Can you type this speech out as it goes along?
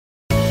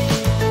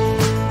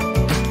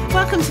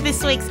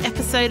this week's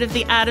episode of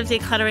The Art of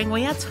Decluttering,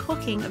 we are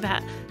talking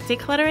about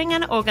decluttering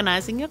and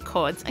organising your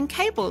cords and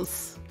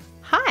cables.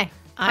 Hi,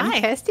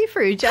 I'm Kirsty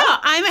Fruja. Oh,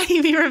 I'm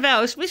Amy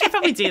Revell. We should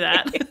probably do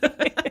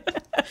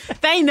that.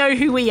 They know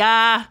who we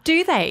are.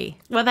 Do they?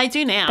 Well, they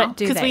do now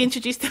because we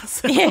introduced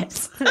ourselves.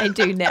 Yes, they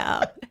do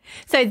now.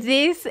 So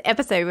this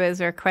episode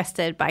was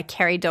requested by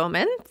Kerry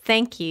Dorman.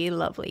 Thank you,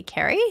 lovely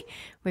Kerry.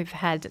 We've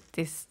had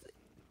this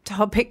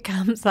topic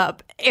comes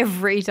up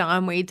every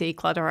time we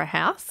declutter a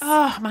house.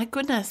 Oh, my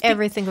goodness.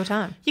 Every single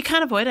time. You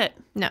can't avoid it.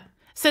 No.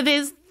 So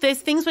there's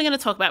things we're going to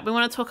talk about. We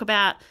want to talk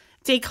about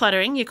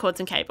decluttering your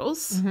cords and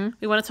cables. Mm-hmm.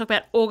 We want to talk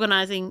about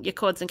organising your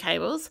cords and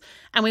cables.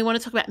 And we want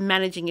to talk about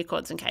managing your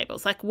cords and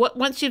cables. Like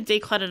once you've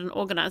decluttered and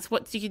organised,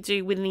 what do you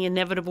do when the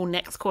inevitable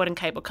next cord and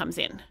cable comes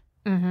in?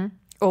 Mm-hmm.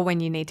 Or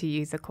when you need to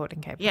use a cord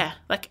and cable. Yeah,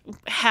 like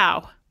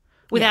how?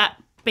 Without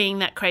being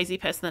that crazy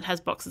person that has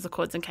boxes of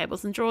cords and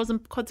cables and drawers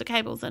and cords and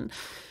cables and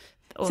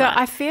all that.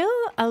 I feel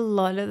a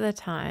lot of the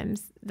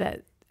times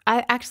that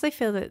I actually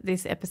feel that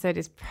this episode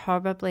is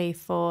probably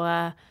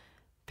for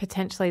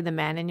potentially the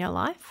man in your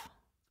life.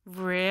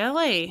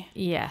 Really?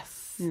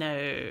 Yes.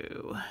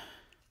 No.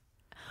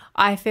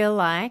 I feel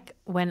like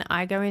when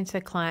I go into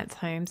clients'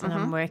 homes and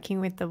I'm working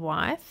with the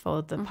wife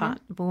or the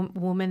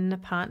woman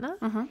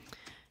partner,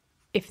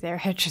 if they're a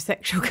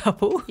heterosexual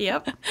couple,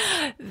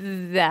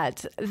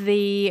 that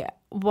the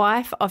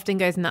wife often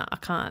goes, no, I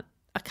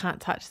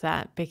can't touch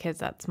that because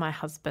that's my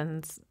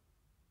husband's,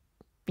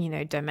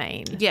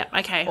 domain. Yeah,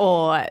 okay.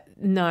 Or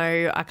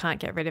no, I can't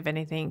get rid of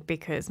anything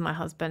because my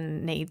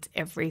husband needs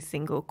every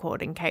single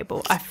cord and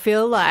cable. I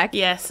feel like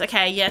yes.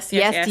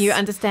 Do you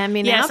understand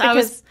me now? Yes,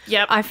 because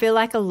I feel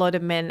like a lot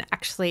of men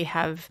actually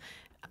have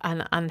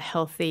an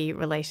unhealthy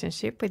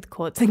relationship with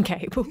cords and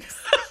cables.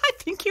 I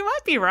think you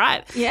might be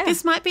right. Yeah.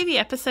 This might be the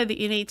episode that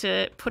you need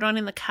to put on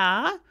in the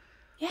car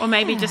or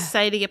maybe just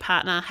say to your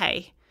partner,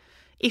 hey,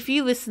 if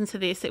you listen to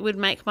this, it would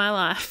make my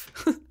life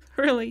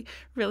really,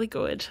 really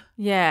good.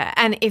 Yeah.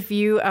 And if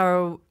you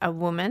are a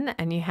woman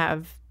and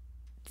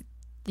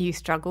you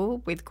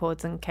struggle with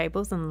cords and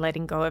cables and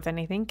letting go of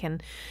anything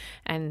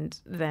and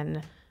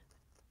then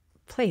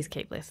please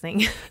keep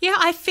listening. Yeah,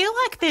 I feel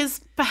like there's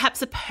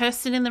perhaps a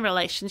person in the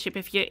relationship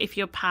if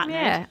you're partnered.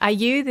 Yeah. Are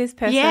you this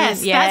person?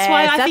 Yes. That's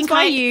why I think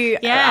you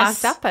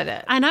asked up at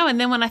it. I know.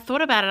 And then when I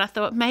thought about it, I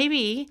thought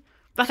maybe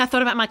I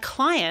thought about my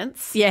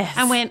clients. Yes.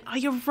 And went, oh,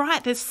 you're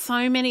right. There's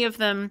so many of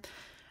them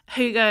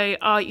who go,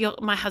 oh,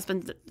 my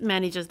husband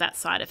manages that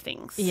side of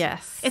things.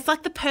 Yes. It's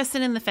like the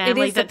person in the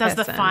family that does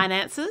the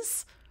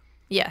finances.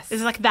 Yes.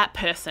 It's like that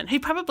person who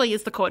probably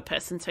is the cord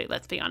person too,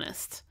 let's be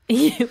honest.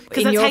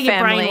 Because that's how your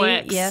brain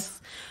works.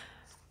 Yes.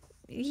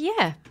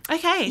 Yeah.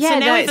 Okay. Yeah, so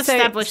now we've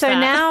established that. So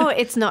now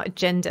it's not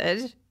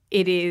gendered.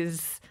 It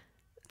is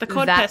the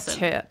cord person.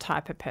 That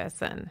type of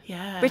person.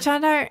 Yeah. Which I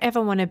don't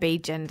ever want to be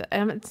gender.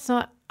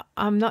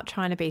 I'm not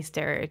trying to be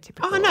stereotypical.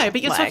 Oh, no,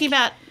 but you're talking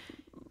about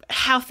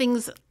how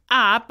things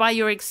are by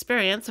your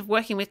experience of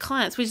working with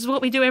clients, which is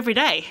what we do every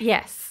day.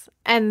 Yes.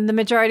 And the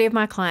majority of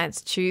my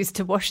clients choose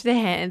to wash their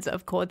hands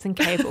of cords and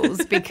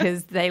cables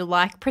because they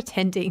like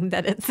pretending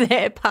that it's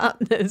their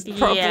partner's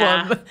problem.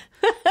 Yeah.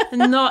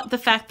 Not the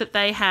fact that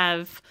they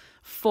have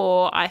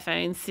 4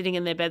 iPhones sitting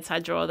in their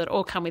bedside drawer that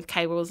all come with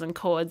cables and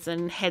cords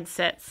and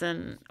headsets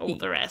and all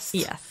the rest.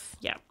 Yes.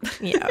 Yeah.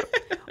 Yeah.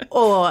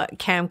 Or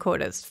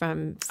camcorders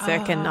from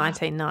circa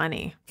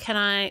 1990.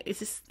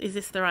 Is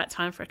this the right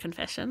time for a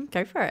confession?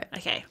 Go for it.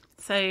 Okay.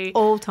 So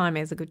all time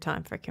is a good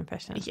time for a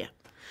confession. Yeah.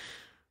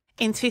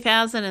 In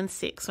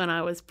 2006, when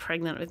I was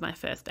pregnant with my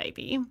first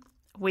baby,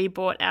 we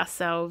bought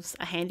ourselves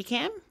a handy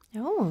cam.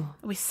 Oh.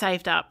 We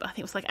saved up, I think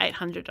it was like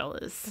 $800.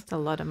 That's a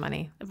lot of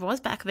money. It was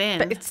back then.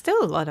 But it's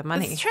still a lot of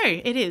money. It's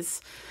true. It is.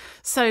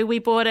 So we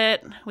bought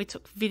it. We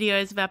took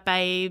videos of our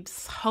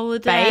babes'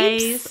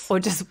 holidays. Babes? Or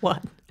just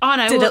one? Oh,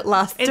 no. Did it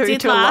last through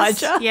to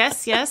Elijah?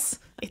 Yes.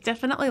 It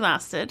definitely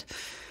lasted.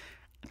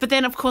 But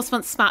then, of course,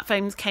 once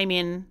smartphones came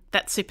in,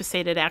 that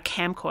superseded our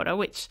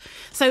camcorder,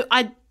 so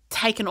I'd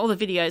taken all the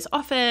videos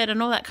off it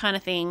and all that kind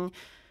of thing.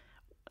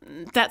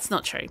 That's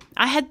not true.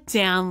 I had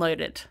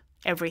downloaded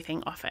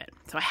everything off it.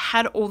 So I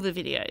had all the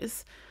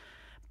videos.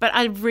 But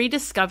I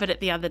rediscovered it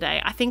the other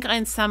day. I think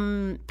in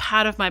some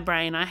part of my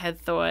brain I had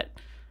thought,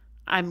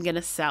 I'm going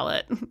to sell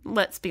it.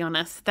 Let's be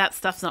honest. That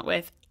stuff's not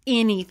worth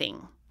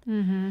anything.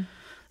 Mm-hmm.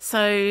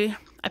 So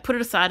I put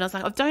it aside and I was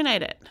like, I'll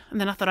donate it.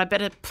 And then I thought I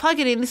better plug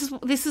it in.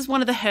 This is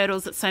one of the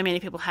hurdles that so many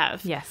people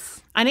have.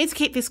 Yes. I need to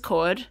keep this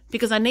cord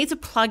because I need to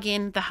plug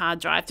in the hard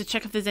drive to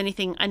check if there's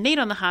anything I need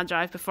on the hard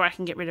drive before I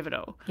can get rid of it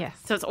all. Yes.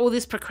 So it's all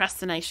this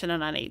procrastination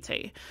and I need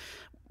to,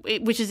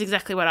 which is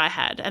exactly what I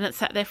had. And it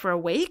sat there for a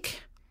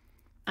week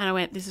and I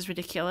went, this is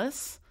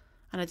ridiculous.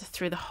 And I just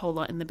threw the whole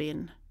lot in the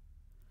bin.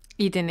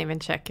 You didn't even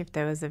check if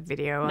there was a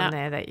video on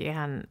there that you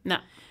hadn't. No.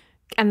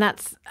 And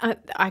that's,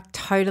 I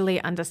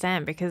totally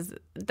understand because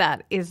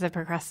that is the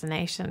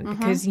procrastination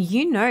because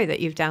you know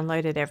that you've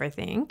downloaded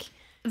everything.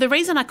 The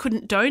reason I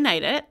couldn't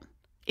donate it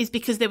is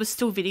because there was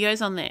still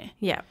videos on there.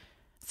 Yeah.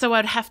 So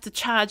I'd have to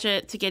charge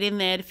it to get in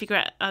there to figure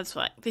out. I was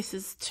like, this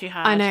is too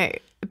hard. I know,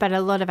 But a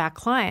lot of our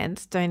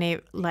clients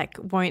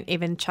won't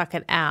even chuck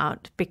it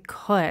out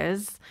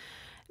because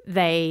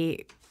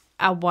they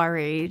are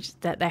worried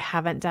that they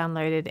haven't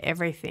downloaded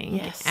everything,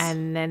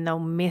 and then they'll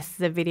miss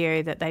the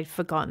video that they'd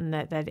forgotten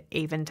that they'd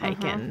even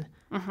taken.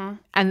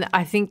 And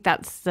I think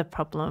that's the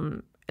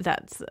problem.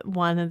 That's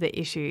one of the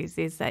issues,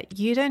 is that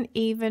you don't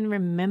even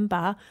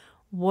remember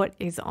what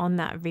is on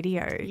that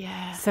video.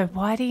 Yeah. So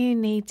why do you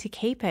need to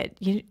keep it?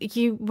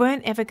 You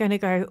weren't ever going to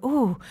go,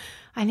 oh,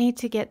 I need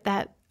to get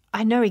that.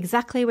 I know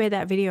exactly where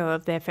that video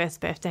of their first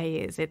birthday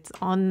is. It's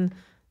on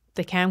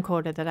the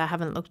camcorder that I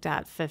haven't looked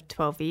at for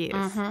 12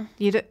 years.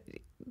 You don't,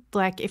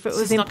 if it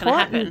was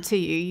important to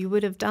you, you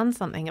would have done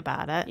something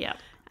about it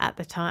at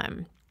the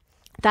time.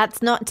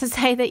 That's not to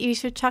say that you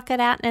should chuck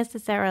it out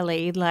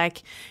necessarily.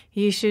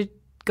 You should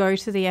go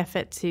to the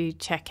effort to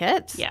check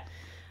it. Yeah.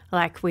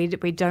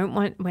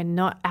 We're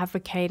not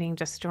advocating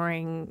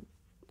destroying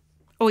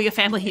all your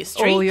family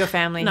history.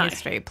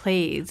 History,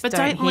 please. But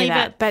don't leave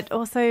that. it. But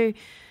also,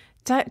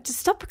 just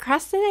stop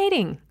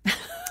procrastinating.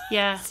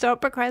 Yeah.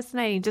 Stop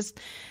procrastinating. Just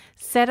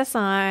set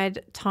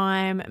aside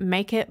time,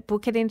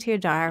 book it into your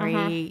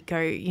diary.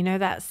 Go,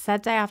 that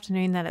Saturday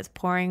afternoon that it's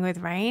pouring with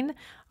rain,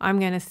 I'm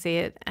going to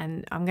sit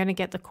and I'm going to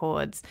get the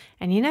cords.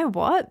 And you know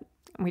what?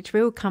 Which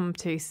we'll come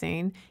to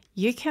soon.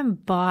 You can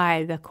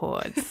buy the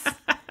cords.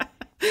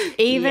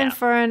 Even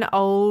for an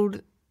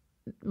old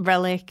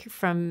relic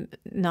from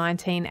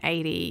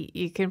 1980,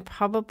 you can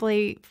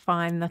probably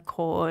find the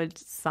cord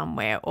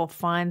somewhere, or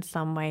find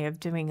some way of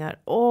doing it,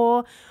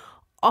 or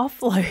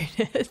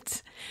offload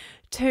it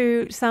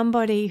to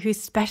somebody who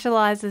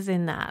specializes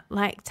in that.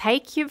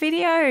 Take your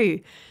video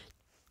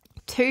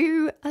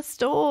to a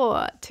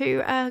store,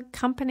 to a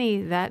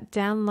company that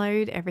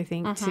download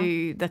everything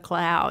to the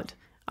cloud.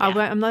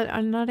 I'm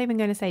not even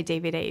going to say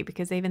DVD,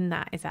 because even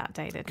that is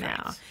outdated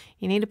now.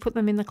 You need to put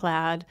them in the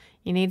cloud.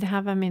 You need to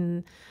have them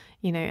in,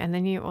 and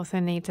then you also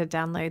need to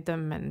download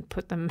them and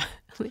put them.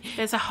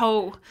 There's a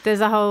whole.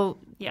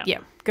 Yeah.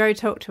 Go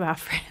talk to our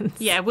friends.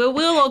 Yeah,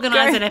 we'll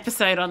organise an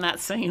episode on that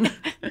soon.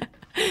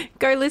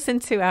 Go listen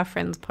to our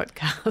friends'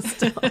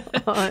 podcast.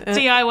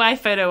 DIY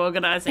photo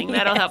organising.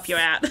 That'll help you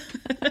out.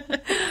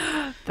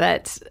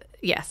 But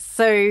yes,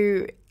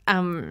 so.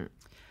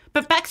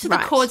 But back to the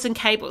cords and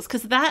cables,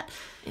 because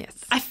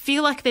I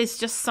feel like there's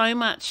just so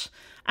much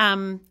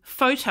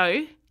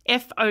FOTO,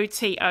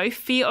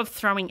 fear of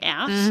throwing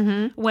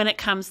out when it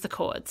comes to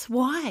cords.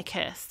 Why,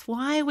 Kirst?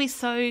 Why are we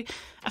so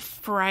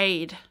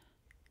afraid?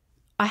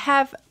 I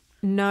have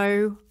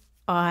no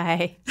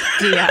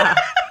idea.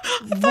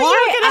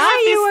 Why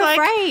are you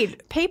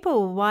afraid?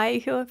 People, why are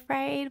you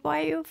afraid?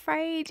 Why are you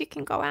afraid? You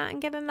can go out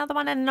and get another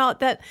one. And not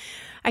that,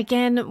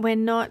 again, we're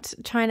not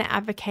trying to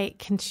advocate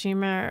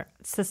consumer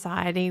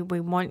society.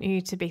 We want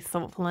you to be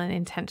thoughtful and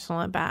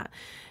intentional about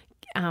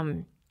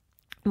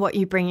what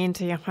you bring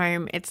into your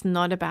home. It's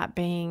not about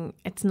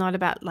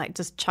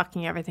just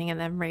chucking everything and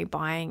then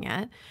rebuying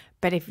it.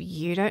 But if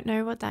you don't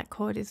know what that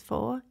cord is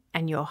for,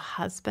 and your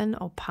husband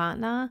or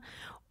partner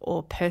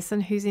or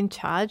person who's in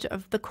charge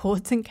of the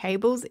cords and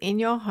cables in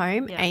your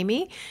home,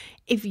 Amy,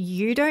 if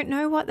you don't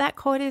know what that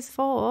cord is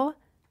for,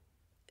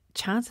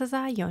 chances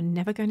are you're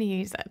never going to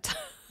use it.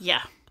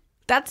 Yeah.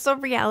 That's the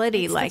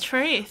reality. It's the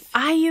truth.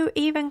 Are you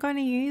even going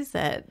to use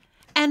it?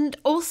 And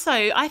also,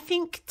 I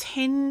think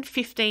 10,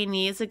 15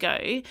 years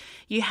ago,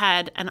 you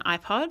had an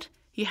iPod,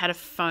 you had a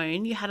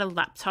phone, you had a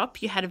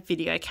laptop, you had a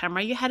video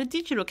camera, you had a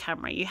digital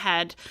camera, you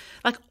had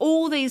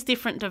all these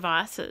different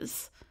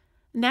devices.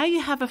 Now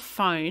you have a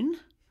phone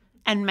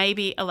and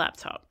maybe a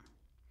laptop.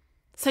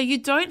 So you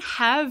don't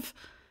have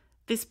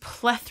this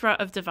plethora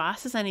of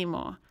devices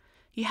anymore.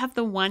 You have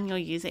the one you're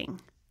using.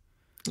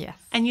 Yes.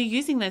 And you're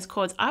using those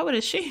cords, I would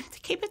assume, to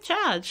keep it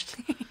charged.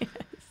 Yes.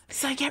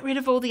 So get rid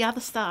of all the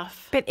other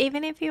stuff. But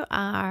even if you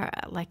are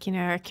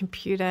a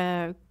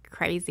computer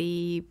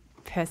crazy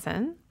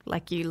person,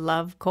 you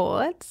love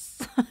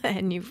cords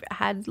and you've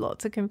had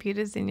lots of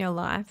computers in your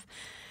life,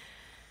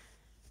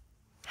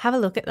 have a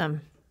look at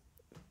them.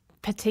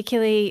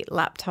 Particularly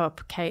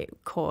laptop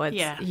cords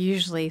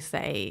usually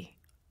say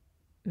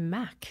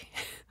Mac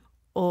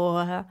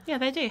or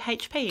they do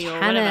HP or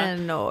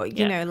Canon or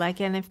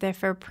and if they're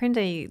for a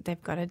printer,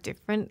 they've got a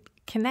different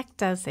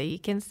connector so you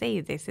can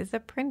see this is a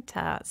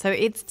printer. So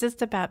it's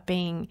just about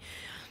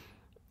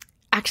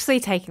actually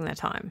taking the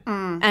time.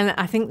 And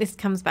I think this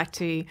comes back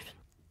to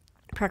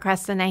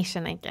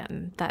procrastination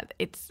again, that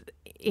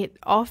it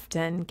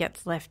often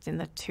gets left in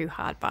the too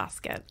hard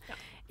basket. Yep.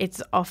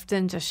 It's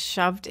often just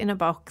shoved in a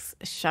box,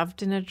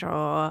 shoved in a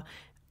drawer.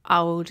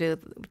 I'll deal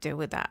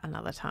with that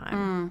another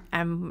time.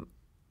 And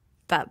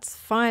that's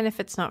fine if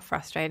it's not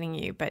frustrating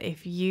you. But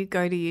if you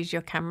go to use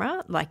your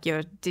camera, like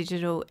your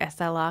digital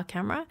SLR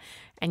camera,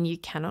 and you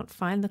cannot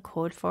find the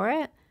cord for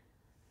it,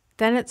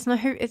 then it's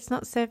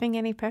not serving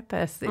any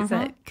purpose, is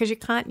it? Because you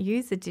can't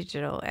use a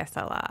digital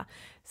SLR.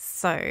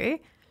 So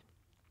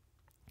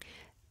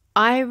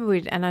I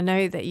would, and I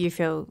know that you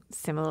feel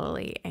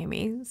similarly,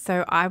 Amy,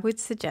 so I would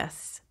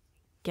suggest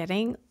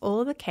getting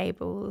all the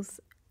cables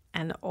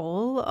and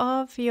all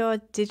of your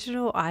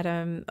digital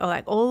items, or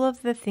like all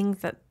of the things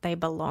that they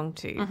belong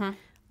to,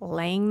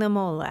 laying them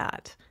all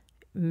out,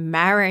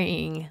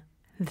 marrying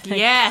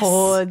the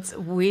cords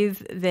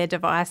with their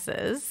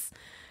devices,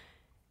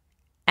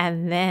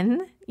 and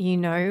then you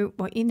know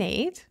what you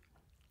need.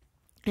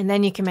 And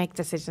then you can make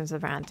decisions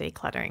around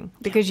decluttering,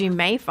 because you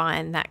may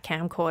find that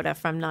camcorder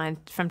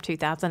from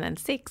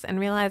 2006 and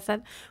realize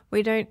that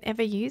we don't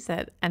ever use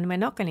it, and we're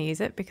not going to use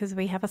it because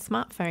we have a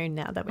smartphone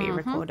now that we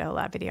record all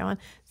our video on.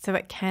 So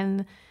it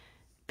can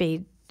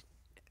be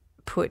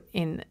put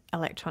in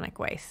electronic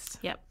waste.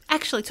 Yep.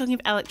 Actually, talking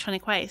of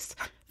electronic waste,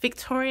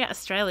 Victoria,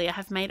 Australia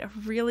have made a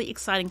really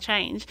exciting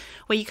change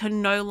where you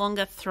can no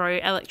longer throw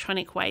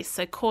electronic waste,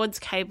 so cords,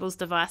 cables,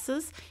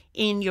 devices,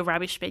 in your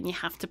rubbish bin. You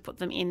have to put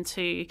them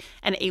into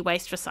an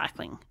e-waste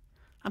recycling.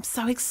 I'm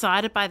so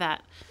excited by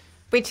that.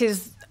 Which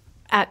is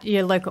at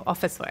your local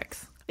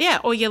Officeworks. Yeah,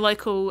 or your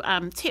local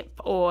tip,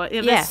 or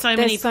there's so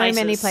many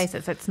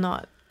places. It's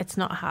not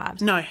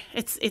hard. No,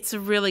 it's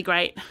really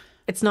great.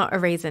 It's not a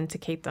reason to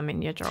keep them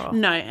in your drawer.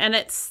 No, and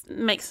it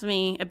makes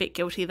me a bit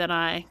guilty that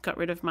I got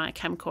rid of my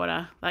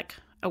camcorder like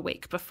a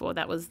week before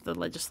that was the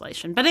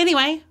legislation. But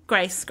anyway,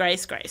 grace.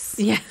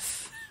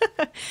 Yes.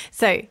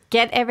 So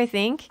get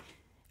everything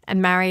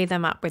and marry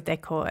them up with their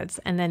cords,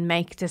 and then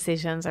make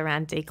decisions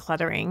around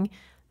decluttering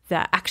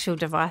the actual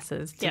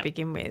devices to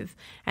begin with.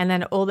 And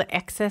then all the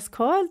excess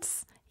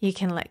cords you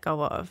can let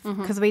go of.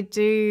 Because we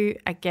do,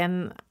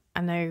 again,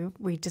 I know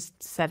we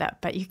just said it,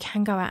 but you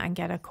can go out and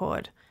get a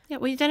cord. Yeah,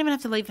 well, you don't even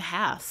have to leave the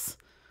house.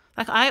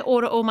 Like, I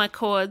order all my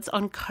cords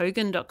on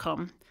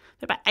Kogan.com.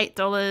 They're about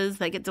 $8.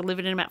 They get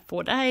delivered in about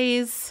 4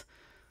 days.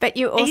 But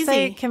you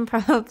also can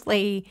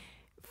probably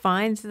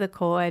find the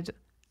cord,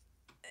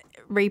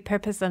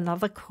 repurpose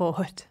another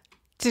cord.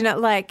 Do you know,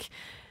 like,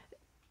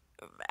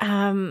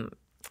 I'm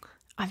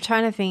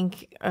trying to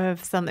think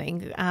of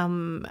something.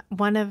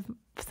 One of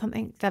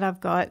something that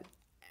I've got,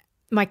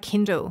 my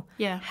Kindle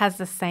has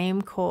the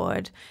same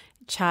cord,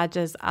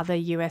 charges other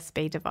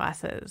USB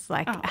devices.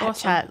 Like,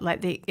 awesome.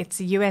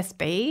 It's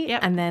USB,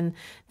 and then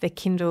the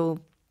Kindle,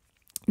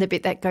 the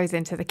bit that goes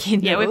into the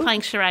Kindle. Yeah, we're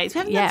playing charades. We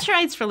haven't done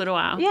charades for a little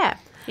while. Yeah.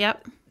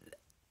 Yep.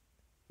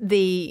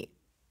 The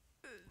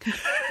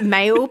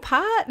male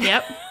part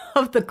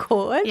of the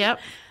cord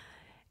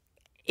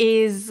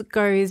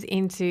goes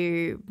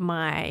into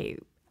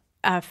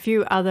a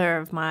few other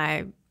of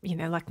my,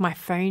 like my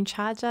phone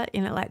charger,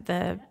 like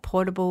the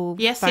portable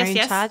phone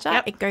charger.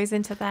 Yep. It goes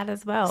into that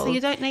as well. So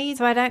you don't need...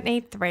 So I don't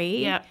need 3.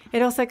 Yep.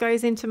 It also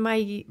goes into my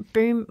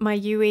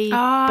UE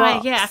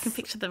box. Yeah, I can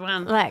picture the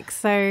one.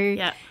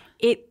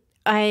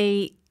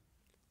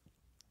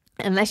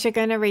 Unless you're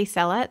going to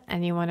resell it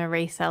and you want to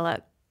resell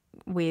it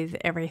with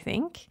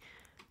everything,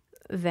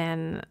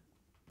 then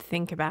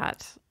think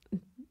about,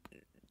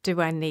 do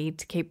I need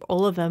to keep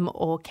all of them,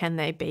 or can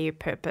they be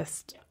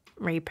repurposed?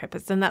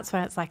 And that's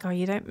why it's like,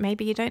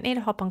 maybe you don't need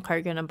to hop on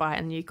Kogan and buy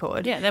a new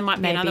cord. Yeah, there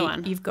might be another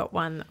one. You've got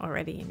one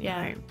already in your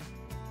home.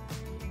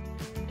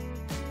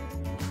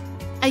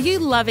 Are you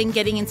loving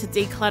getting into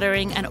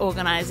decluttering and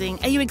organising?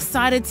 Are you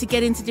excited to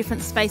get into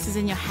different spaces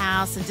in your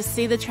house and just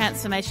see the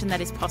transformation that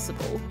is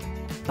possible?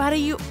 But are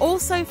you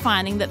also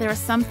finding that there are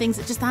some things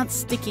that just aren't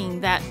sticking,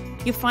 that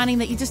you're finding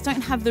that you just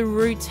don't have the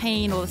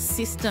routine or the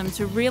system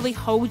to really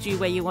hold you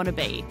where you want to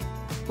be?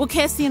 Well,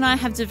 Kirsty and I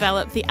have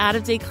developed the Art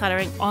of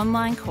Decluttering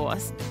online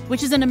course,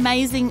 which is an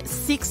amazing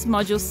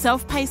 6-module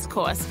self-paced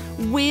course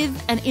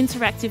with an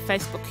interactive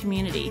Facebook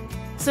community.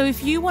 So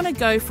if you want to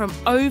go from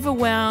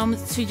overwhelmed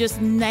to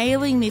just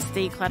nailing this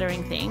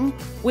decluttering thing,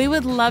 we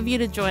would love you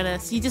to join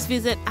us. You just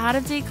visit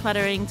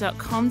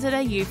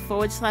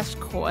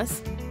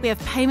artofdecluttering.com.au/course. We have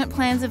payment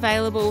plans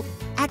available.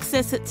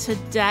 Access it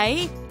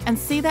today and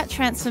see that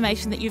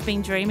transformation that you've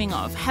been dreaming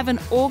of. Have an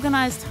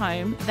organised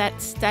home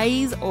that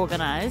stays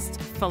organised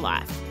for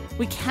life.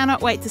 We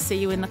cannot wait to see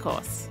you in the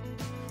course.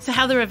 So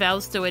how the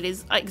Revels do it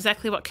is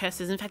exactly what Kirst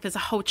says. In fact, there's a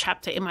whole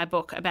chapter in my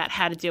book about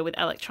how to deal with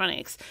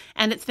electronics,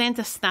 and it's then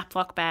to snap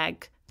lock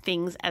bag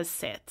things as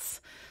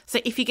sets. So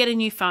if you get a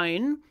new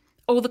phone,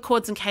 all the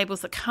cords and cables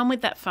that come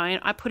with that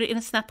phone, I put it in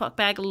a snap lock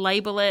bag,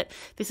 label it.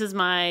 This is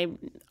my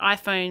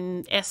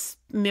iPhone S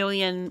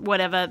million,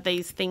 whatever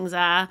these things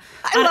are.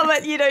 I love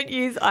it. You don't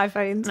use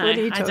iPhones. No, what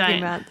are you talking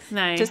about?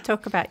 No. Just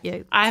talk about your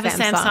I have Samsung.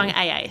 a Samsung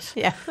A8.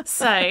 Yeah.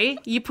 So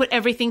you put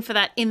everything for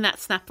that in that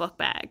snap-lock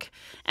bag.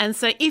 And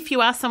so if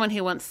you are someone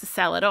who wants to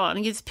sell it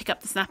on, you just pick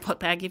up the snap-lock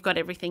bag, you've got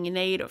everything you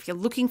need. Or if you're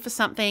looking for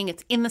something,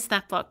 it's in the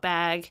snap-lock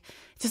bag.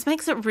 It just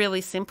makes it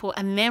really simple.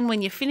 And then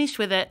when you're finished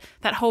with it,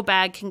 that whole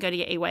bag can go to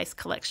your e-waste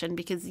collection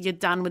because you're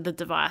done with the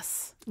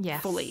device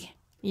fully.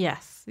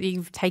 Yes,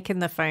 you've taken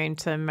the phone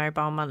to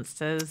Mobile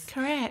Monsters.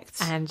 Correct.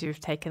 And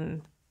you've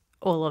taken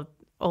all of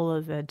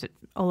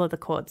the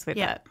cords with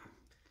it.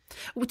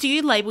 Do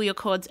you label your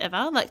cords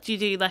ever? Like, do you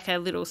do like a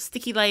little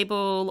sticky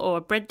label or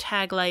a bread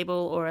tag label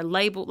or a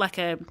label, like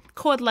a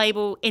cord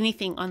label,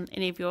 anything on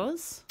any of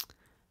yours?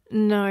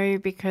 No,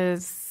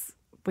 because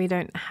we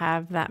don't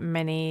have that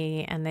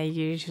many and they're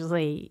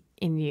usually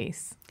in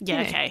use.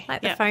 Yeah, okay.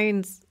 Like the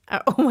phones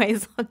are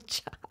always on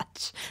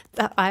charge.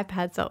 The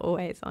iPads are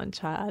always on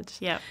charge.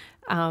 Yep.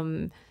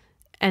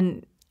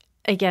 And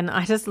again,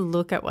 I just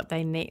look at what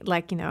they need.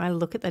 Like, I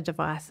look at the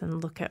device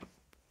and look at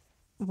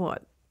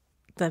what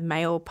the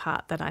male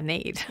part that I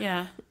need.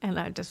 Yeah. And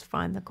I just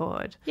find the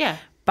cord. Yeah.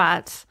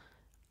 But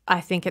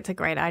I think it's a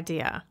great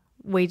idea.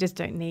 We just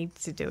don't need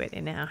to do it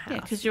in our house. Yeah,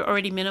 because you're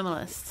already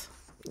minimalist.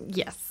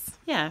 Yes.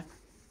 Yeah.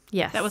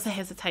 Yes. That was a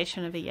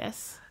hesitation of a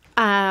yes.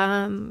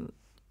 We're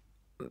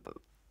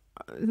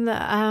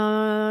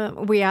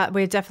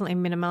definitely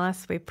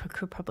minimalist. We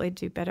could probably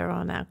do better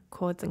on our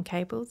cords and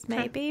cables,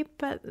 maybe,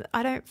 but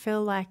I don't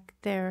feel like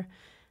they're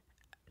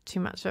too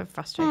much of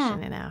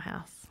frustration in our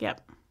house.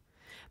 Yep.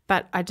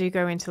 But I do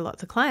go into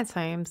lots of clients'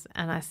 homes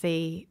and I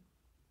see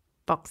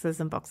boxes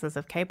and boxes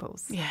of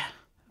cables. Yeah.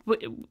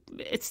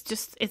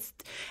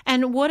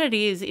 And what it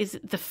is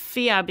the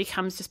fear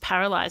becomes just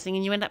paralyzing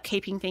and you end up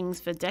keeping things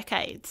for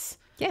decades.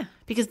 Yeah.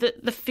 Because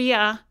the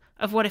fear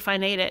of what if I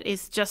need it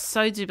is just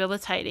so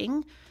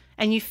debilitating,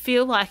 and you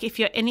feel like if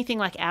you're anything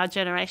like our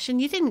generation,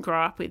 you didn't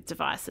grow up with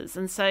devices,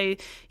 and so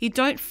you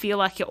don't feel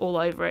like you're all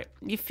over it.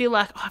 You feel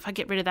like, if I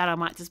get rid of that, I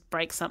might just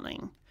break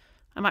something.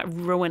 I might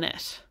ruin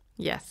it.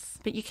 Yes.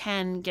 But you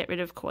can get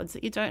rid of cords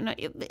that you don't know.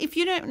 If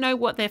you don't know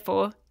what they're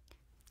for,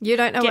 you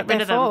don't know what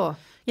they're for.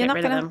 You're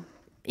not going to.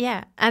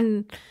 Yeah.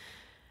 And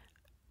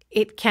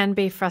it can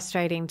be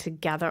frustrating to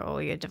gather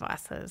all your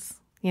devices,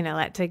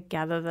 like to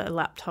gather the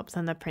laptops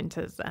and the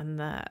printers and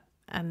the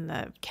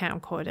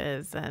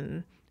camcorders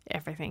and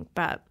everything.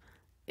 But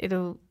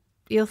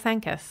you'll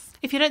thank us.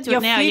 If you don't do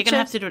it now, you're going to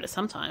have to do it at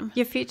some time.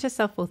 Your future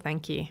self will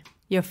thank you.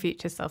 Your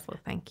future self will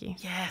thank you.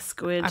 Yes,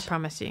 good. I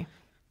promise you.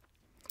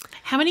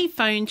 How many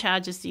phone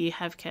chargers do you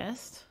have,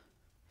 Kirst?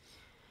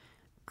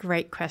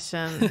 Great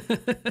question.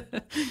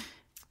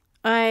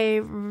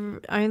 I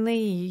only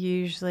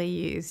usually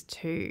use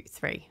 2,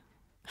 3.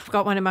 I've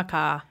got one in my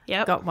car.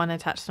 Yep. Got one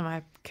attached to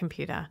my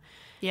computer.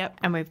 Yep.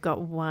 And we've got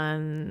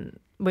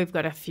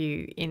a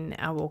few in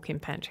our walk-in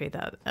pantry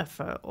that are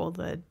for all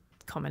the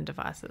common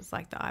devices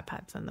like the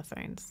iPads and the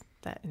phones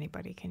that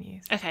anybody can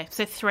use. Okay,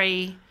 so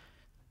 3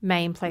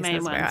 main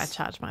places where I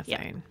charge my phone.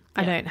 Yep.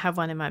 I don't have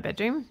one in my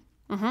bedroom.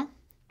 Mm-hmm.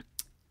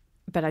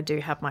 But I do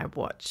have my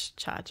watch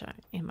charger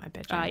in my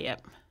bedroom.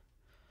 Yep.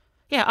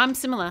 Yeah, I'm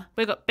similar.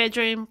 We've got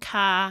bedroom,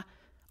 car,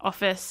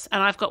 office,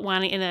 and I've got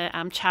one in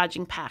a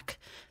charging pack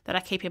that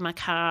I keep in my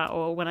car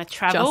or when I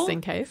travel. Just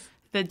in case.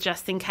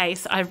 Just in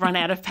case I've run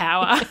out of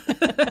power.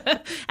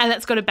 And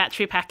that's got a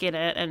battery pack in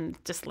it and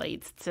just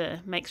leads to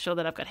make sure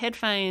that I've got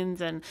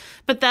headphones.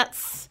 But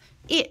that's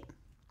it.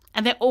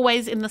 And they're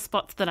always in the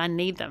spots that I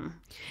need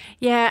them.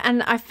 Yeah,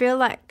 and I feel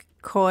like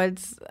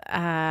cords,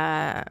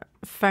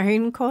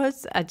 phone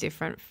cords are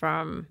different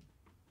from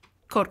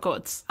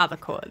cords. Other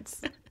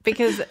cords.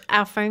 Because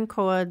our phone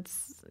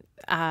cords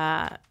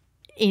are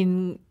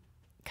in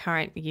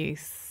current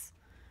use.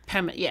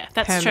 Yeah,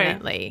 that's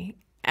permanently.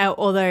 True.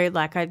 Although,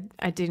 like,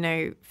 I do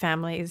know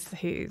families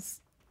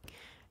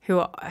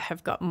who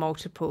have got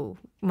multiple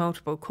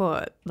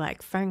cord,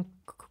 like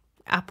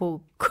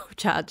Apple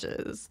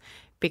chargers,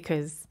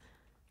 because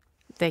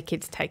their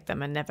kids take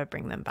them and never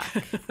bring them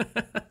back.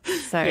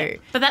 So, yeah.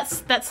 But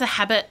that's a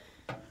habit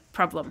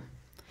problem.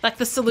 Like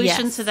the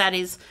solution to that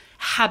is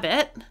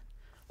habit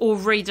or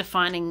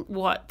redefining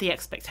what the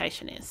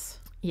expectation is.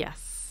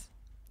 Yes.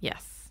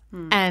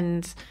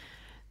 And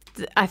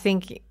I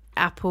think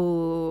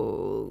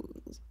Apple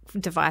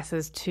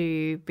devices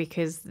too,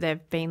 because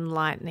they've been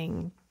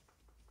lightning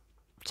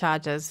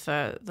chargers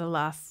for the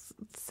last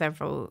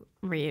several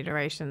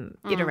iterations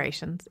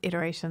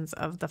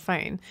of the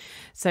phone.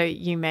 So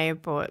you may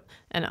have bought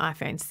an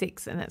iPhone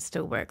 6 and it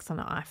still works on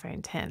an iPhone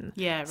 10.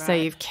 Yeah, right. So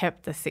you've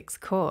kept the 6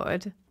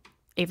 cord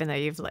even though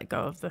you've let go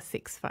of the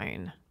 6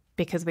 phone,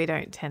 because we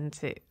don't tend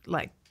to,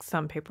 like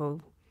some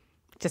people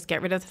just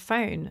get rid of the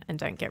phone and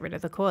don't get rid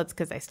of the cords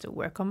because they still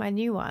work on my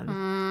new one.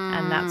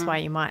 And that's why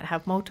you might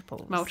have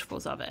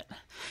multiples of it.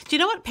 Do you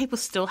know what people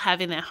still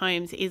have in their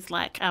homes is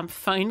like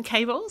phone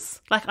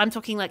cables? Like I'm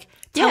talking like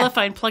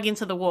telephone plug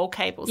into the wall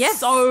cables. Yes.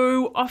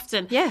 So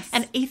often. Yes.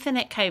 And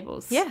Ethernet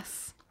cables.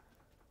 Yes.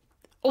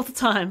 All the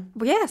time.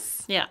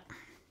 Yes. Yeah.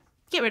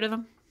 Get rid of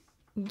them.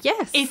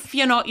 Yes. If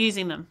you're not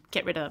using them,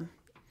 get rid of them.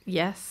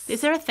 Yes.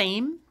 Is there a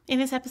theme in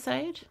this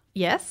episode?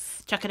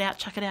 Yes. Chuck it out,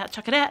 chuck it out,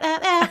 chuck it out.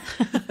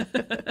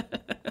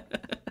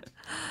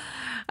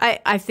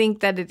 I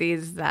think that it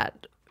is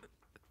that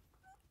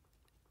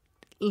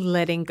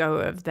letting go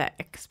of that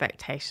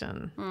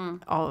expectation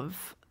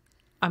of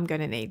I'm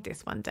going to need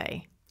this one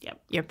day.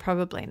 Yep. You're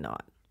probably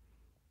not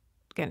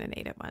going to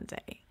need it one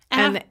day.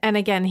 And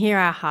again, here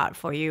our heart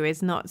for you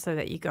is not so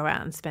that you go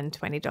out and spend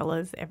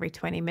 $20 every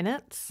 20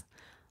 minutes.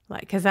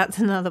 Because that's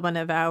another one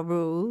of our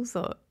rules,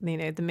 or, the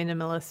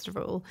minimalist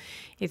rule,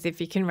 is if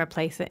you can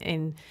replace it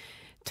in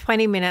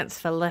 20 minutes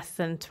for less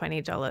than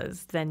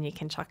 $20, then you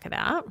can chuck it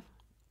out.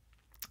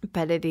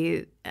 But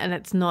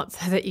it's not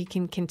so that you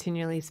can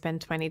continually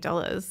spend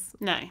 $20.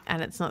 No.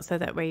 And it's not so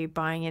that we're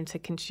buying into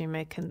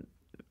consumer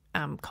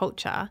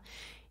culture.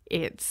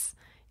 It's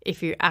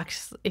if you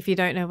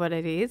don't know what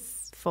it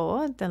is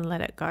for, then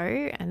let it go.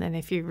 And then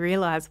if you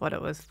realize what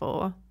it was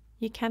for,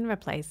 you can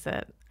replace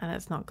it, and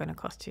it's not going to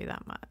cost you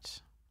that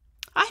much.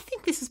 I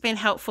think this has been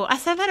helpful. I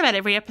say that about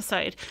every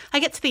episode. I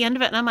get to the end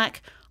of it and I'm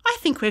like, I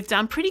think we've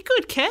done pretty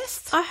good,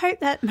 Kirst. I hope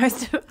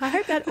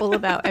that all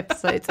of our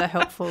episodes are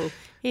helpful,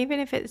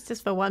 even if it's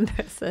just for one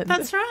person.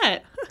 That's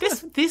right.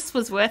 This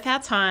was worth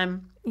our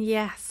time.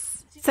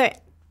 Yes. So,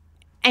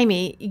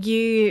 Amy,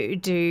 you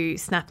do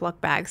snap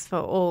lock bags for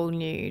all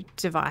new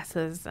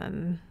devices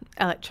and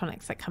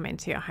electronics that come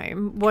into your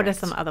home. What are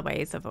some other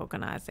ways of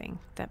organising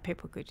that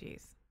people could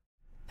use?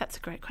 That's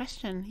a great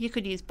question. You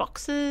could use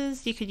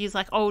boxes. You could use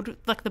like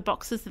the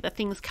boxes that the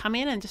things come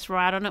in and just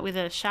write on it with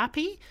a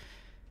Sharpie.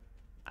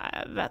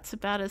 That's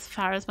about as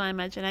far as my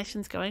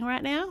imagination's going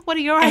right now. What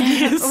are your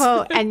ideas?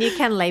 Well, and you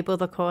can label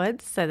the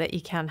cords so that you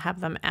can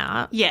have them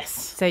out. Yes.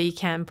 So you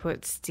can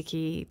put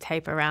sticky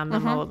tape around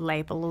them or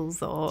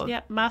labels or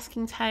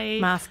masking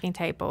tape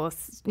or,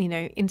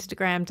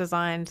 Instagram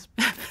designed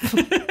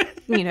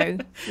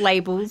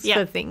labels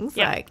for things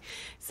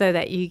so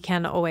that you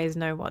can always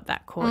know what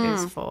that cord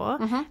is for.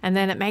 And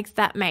then it makes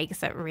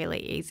it really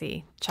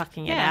easy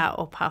chucking it out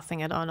or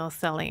passing it on or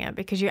selling it,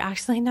 because you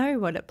actually know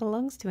what it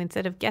belongs to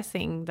instead of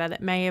guessing that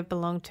it may have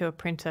belonged to a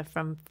printer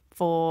from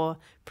 4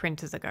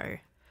 printers ago.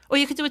 Or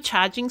you could do a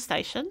charging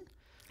station.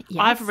 Yes.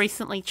 I've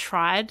recently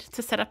tried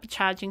to set up a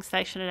charging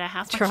station at our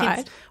house.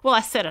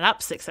 I set it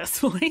up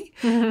successfully.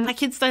 My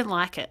kids don't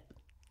like it.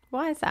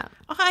 Why is that?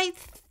 I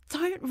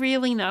don't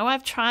really know.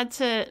 I've tried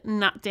to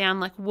nut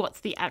down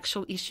what's the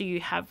actual issue you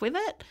have with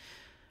it.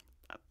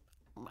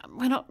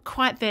 We're not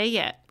quite there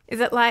yet. Is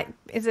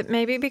it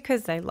maybe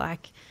because they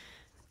like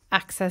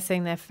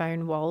accessing their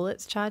phone while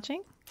it's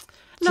charging?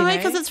 No,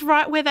 because it's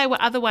right where they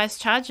were otherwise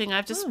charging.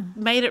 I've just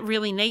made it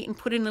really neat and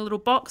put it in a little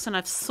box, and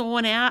I've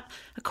sawn out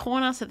a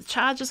corner so the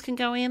chargers can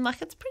go in.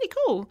 It's pretty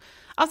cool.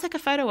 I'll take a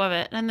photo of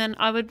it, and then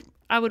I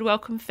would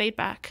welcome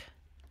feedback.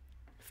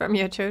 From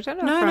your children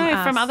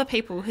or from other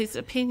people whose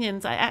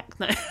opinions I act.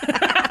 No.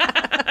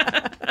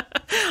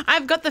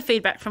 I've got the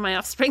feedback from my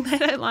offspring. They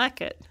don't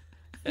like it.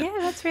 Yeah,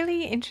 that's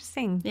really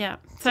interesting. Yeah.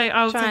 So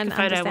I'll take a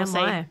photo. We'll see.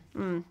 Why.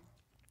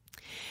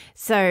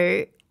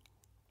 So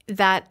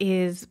that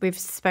is, we've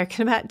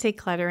spoken about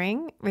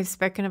decluttering. We've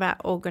spoken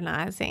about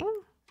organising.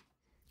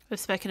 We've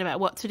spoken about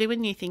what to do when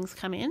new things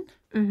come in.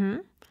 Mm-hmm.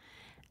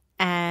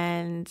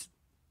 And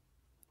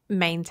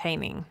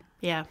maintaining.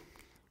 Yeah.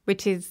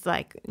 Which is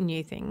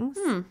new things.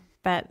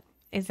 But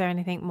is there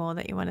anything more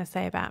that you want to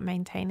say about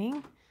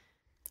maintaining?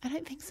 I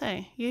don't think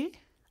so. You?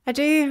 I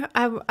do.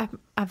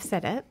 I've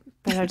said it,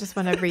 but I just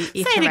want to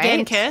reiterate. Say it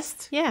again,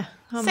 Kirst. Yeah.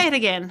 Say it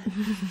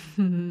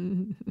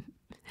again.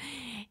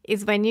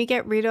 Is when you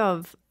get rid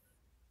of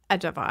a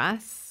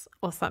device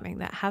or something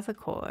that has a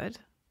cord,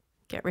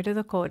 get rid of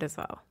the cord as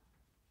well,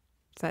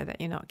 so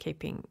that you're not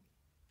keeping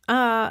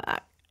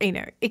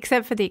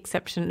except for the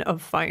exception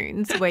of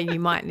phones where you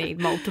might need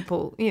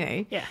multiple,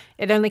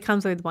 it only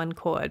comes with one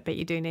cord, but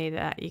you do need it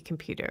at your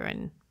computer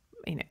and,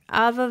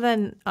 other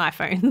than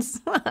iPhones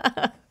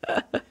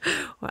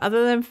or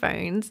other than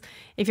phones,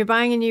 if you're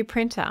buying a new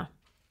printer,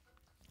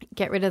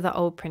 get rid of the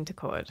old printer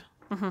cord.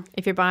 Mm-hmm.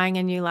 If you're buying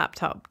a new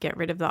laptop, get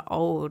rid of the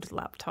old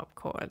laptop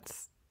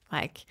cords.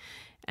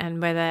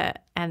 And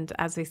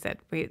as we said,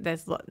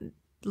 there's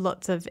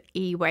lots of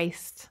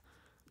e-waste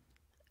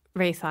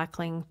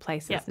recycling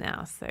places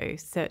now, so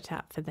search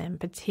out for them,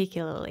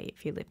 particularly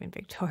if you live in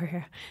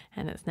Victoria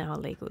and it's now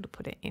illegal to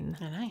put it in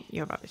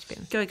your rubbish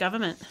bin. Go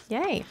government.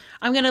 Yay.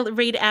 I'm going to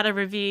read out a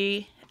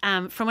review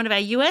from one of our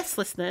US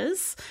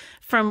listeners,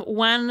 from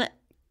one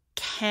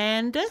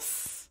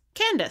Candace,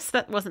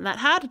 that wasn't that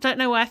hard. I don't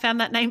know why I found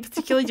that name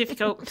particularly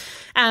difficult.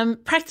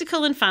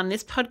 Practical and fun.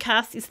 This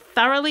podcast is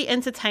thoroughly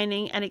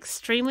entertaining and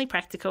extremely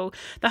practical.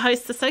 The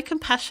hosts are so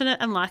compassionate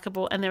and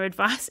likable, and their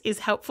advice is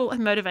helpful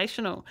and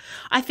motivational.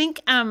 I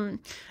think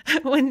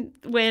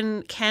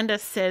when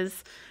Candace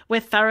says we're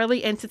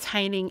thoroughly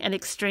entertaining and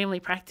extremely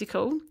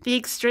practical, the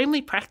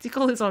extremely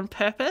practical is on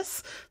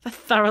purpose. The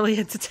thoroughly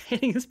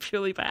entertaining is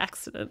purely by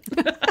accident.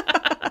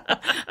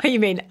 You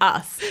mean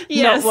us,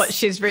 yes. Not what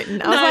she's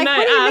written. I was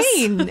what us. Do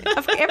you mean?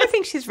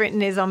 Everything she's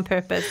written is on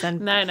purpose. And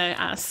no,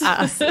 us.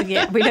 Us,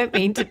 yeah. We don't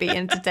mean to be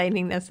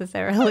entertaining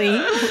necessarily.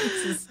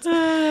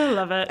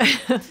 Love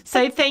it.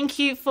 So thank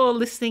you for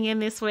listening in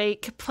this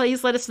week.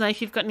 Please let us know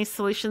if you've got any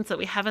solutions that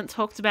we haven't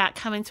talked about.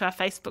 Come into our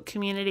Facebook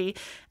community,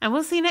 and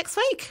we'll see you next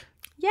week.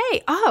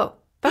 Yay. Oh,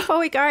 before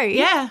we go.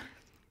 Yeah.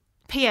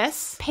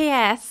 P.S.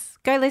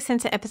 Go listen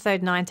to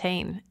episode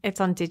 19.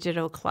 It's on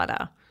digital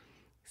clutter.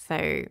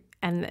 So...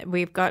 And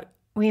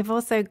we've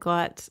also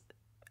got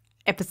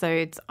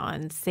episodes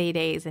on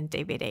CDs and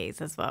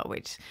DVDs as well,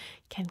 which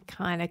can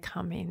kind of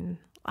come in.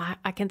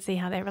 I can see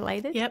how they're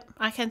related. Yep,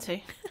 I can too.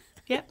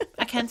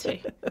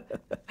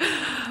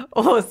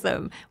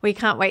 Awesome. We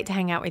can't wait to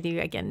hang out with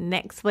you again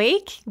next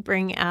week.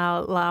 Bring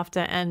our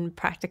laughter and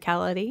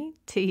practicality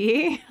to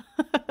you.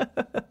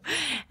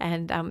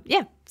 And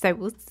so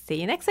we'll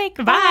see you next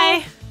week.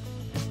 Bye.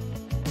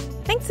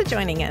 Thanks for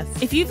joining us.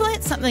 If you've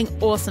learnt something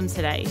awesome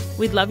today,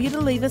 we'd love you to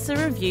leave us a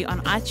review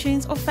on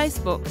iTunes or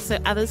Facebook so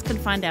others can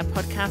find our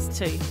podcast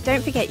too.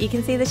 Don't forget you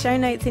can see the show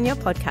notes in your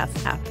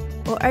podcast app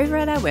or over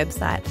at our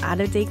website,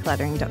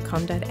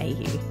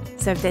 artofdecluttering.com.au.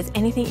 So if there's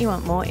anything you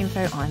want more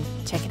info on,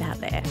 check it out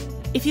there.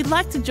 If you'd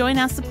like to join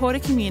our supporter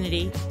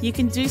community, you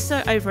can do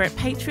so over at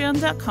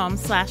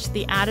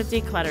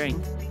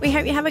patreon.com/theartofdecluttering. We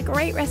hope you have a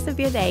great rest of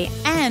your day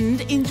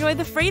and enjoy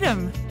the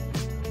freedom.